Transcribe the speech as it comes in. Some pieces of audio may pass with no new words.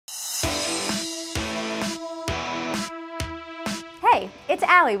It's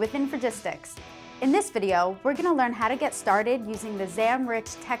Allie with Infragistics. In this video, we're going to learn how to get started using the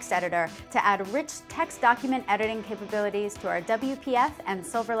xamRichText editor to add rich text document editing capabilities to our WPF and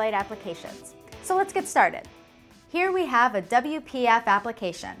Silverlight applications. So let's get started. Here we have a WPF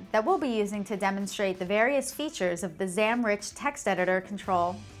application that we'll be using to demonstrate the various features of the xamRichText editor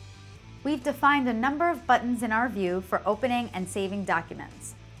control. We've defined a number of buttons in our view for opening and saving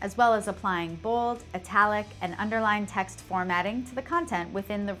documents, as well as applying bold, italic, and underlined text formatting to the content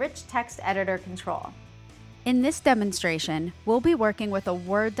within the Rich Text Editor control. In this demonstration, we'll be working with a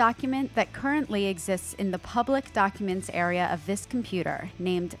Word document that currently exists in the public documents area of this computer,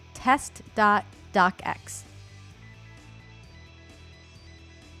 named test.docx.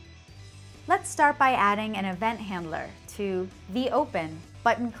 Let's start by adding an event handler to the Open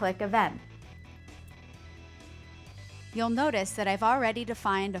button-click event. You'll notice that I've already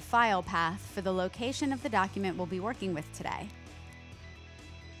defined a file path for the location of the document we'll be working with today.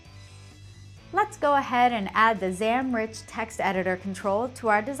 Let's go ahead and add the xamRichText editor control to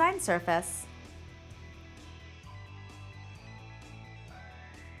our design surface.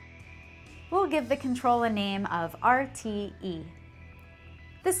 We'll give the control a name of RTE.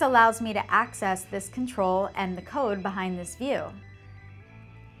 This allows me to access this control and the code behind this view.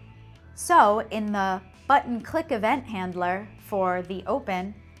 So in the button click event handler for the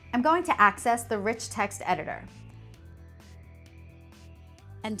Open, I'm going to access the Rich Text Editor.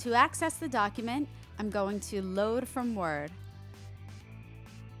 And to access the document, I'm going to load from Word.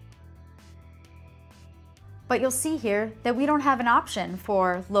 But you'll see here that we don't have an option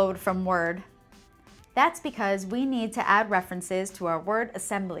for load from Word. That's because we need to add references to our Word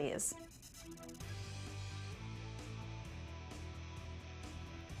assemblies.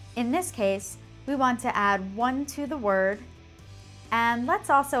 In this case, we want to add one to the Word, and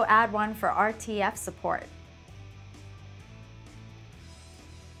let's also add one for RTF support.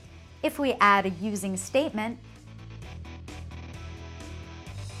 If we add a using statement,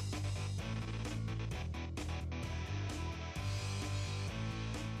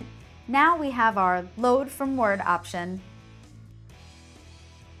 now we have our load from Word option.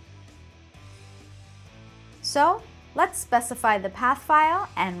 So let's specify the path file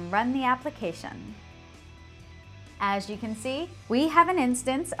and run the application. As you can see, we have an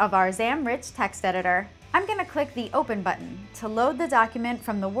instance of our xamRichText editor. I'm going to click the Open button to load the document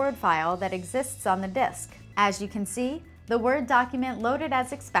from the Word file that exists on the disk. As you can see, the Word document loaded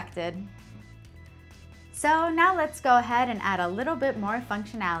as expected. So now let's go ahead and add a little bit more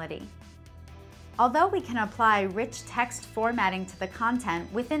functionality. Although we can apply rich text formatting to the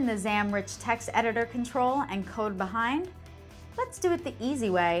content within the xamRichText editor control and code behind, let's do it the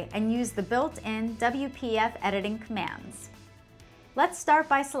easy way and use the built-in WPF editing commands. Let's start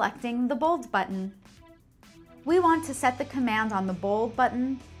by selecting the bold button. We want to set the command on the bold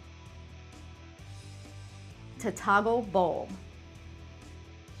button to toggle bold.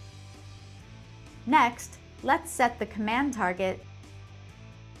 Next, let's set the command target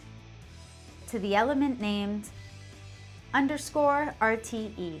to the element named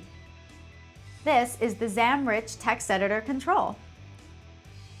 _RTE. This is the xamRichText editor control.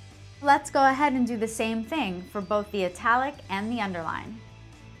 Let's go ahead and do the same thing for both the italic and the underline.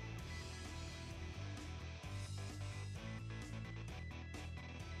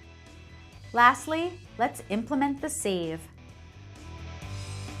 Lastly, let's implement the save.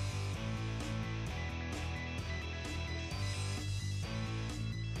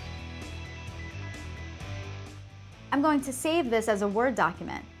 I'm going to save this as a Word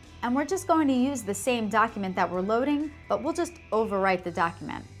document, and we're just going to use the same document that we're loading, but we'll just overwrite the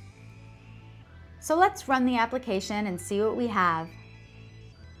document. So let's run the application and see what we have.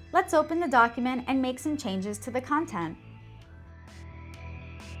 Let's open the document and make some changes to the content.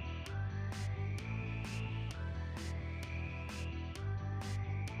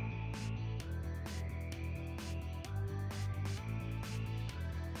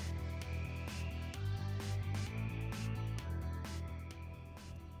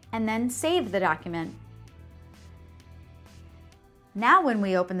 And then save the document. Now when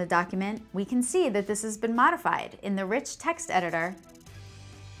we open the document, we can see that this has been modified in the Rich Text Editor.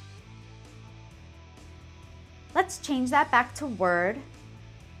 Let's change that back to Word,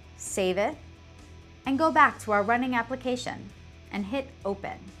 save it, and go back to our running application and hit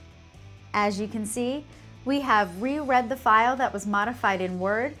Open. As you can see, we have reread the file that was modified in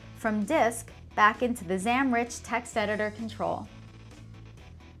Word from disk back into the xamRichText editor control.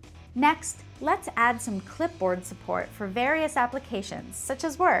 Next, let's add some clipboard support for various applications, such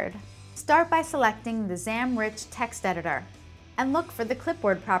as Word. Start by selecting the xamRichText editor and look for the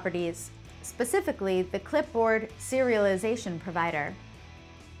clipboard properties, specifically the clipboard serialization provider.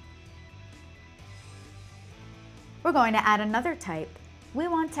 We're going to add another type. We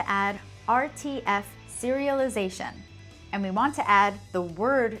want to add RTF serialization, and we want to add the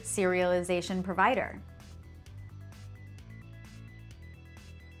word serialization provider.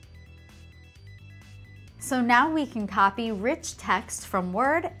 So now we can copy rich text from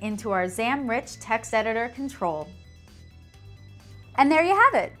Word into our xamRichText editor control. And there you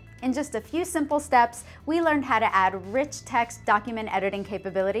have it. In just a few simple steps, we learned how to add rich text document editing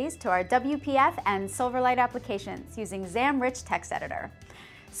capabilities to our WPF and Silverlight applications using xamRichText editor.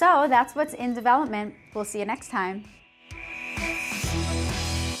 So that's what's in development. We'll see you next time.